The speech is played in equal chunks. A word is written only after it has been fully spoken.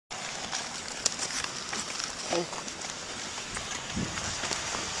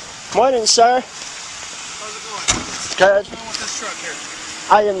Morning, sir. How's it going? Good. What's going on with this truck here?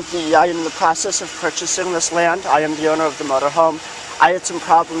 I am in the process of purchasing this land. I am the owner of the motorhome. I had some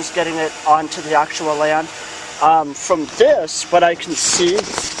problems getting it onto the actual land. From this, what I can see...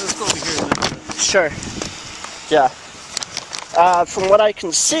 Let's go over here a little bit. Sure. Yeah. From what I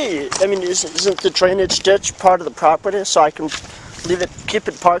can see, I mean, isn't the drainage ditch part of the property, so I can leave it, keep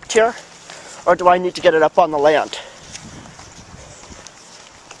it parked here? Or do I need to get it up on the land?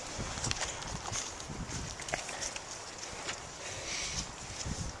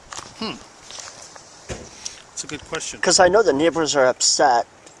 That's a good question. Because I know the neighbors are upset,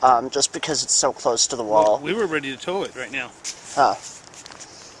 just because it's so close to the wall. Well, we were ready to tow it right now.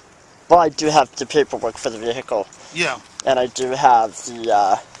 Well, I do have the paperwork for the vehicle. Yeah. And I do have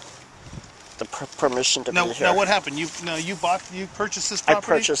the permission to be here. Now what happened? You purchased this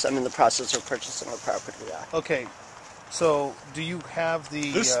property? I'm in the process of purchasing the property, yeah. Okay. So, do you have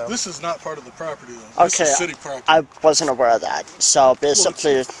the... This is not part of the property, though. This is city property. I wasn't aware of that. So,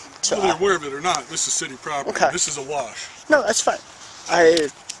 basically... Whether you're aware of it or not, this is city property. Okay. This is a wash. No, that's fine.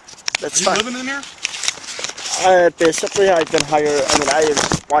 That's fine. Are you living in here? Basically, I've been hired... I mean, I am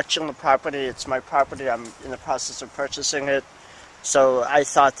watching the property. It's my property. I'm in the process of purchasing it. So, I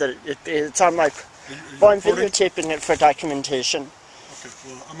thought that it's on my... Well, I'm videotaping it for documentation. Okay,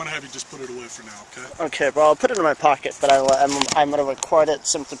 well, I'm going to have you just put it away for now, okay? Okay, well, I'll put it in my pocket, but I'm going to record it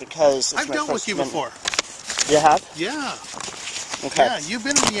simply because it's I've dealt with you before. You have? Yeah. Okay. Yeah, you've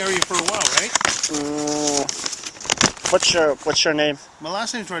been in the area for a while, right? What's your name? My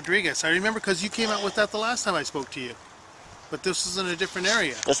last name's Rodriguez. I remember because you came out with that the last time I spoke to you. But this is in a different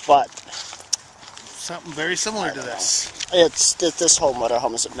area. This what? Something very similar to this. This whole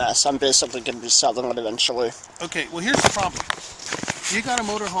motorhome is a mess. I'm basically going to be selling it eventually. Okay, well here's the problem. You got a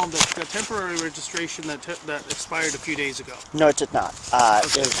motorhome that's got temporary registration that expired a few days ago. No, it did not.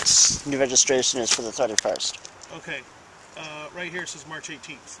 Okay. Its new registration is for the 31st. Okay. Right here it says March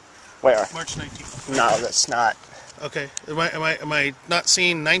 18th. Where? March 19th. No, that's not. Okay. Am I not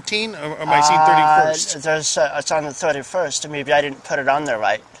seeing 19 or am I seeing 31st? It's on the 31st. Maybe I didn't put it on there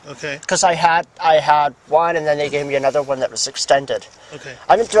right. Okay. Because I had one, and then they gave me another one that was extended. Okay.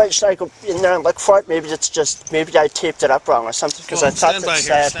 I didn't. Should I go in there and look for it? Maybe I taped it up wrong or something. Because I thought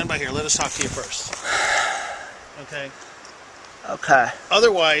Stand by here. Let us talk to you first. Okay. Okay.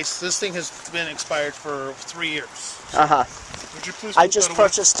 Otherwise, this thing has been expired for 3 years. Would you please I just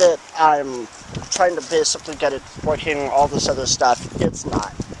purchased it. I'm trying to basically get it working, all this other stuff. It's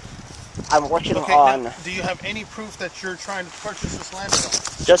not. I'm working on... Now, do you have any proof that you're trying to purchase this land at all?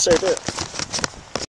 Yes, I do.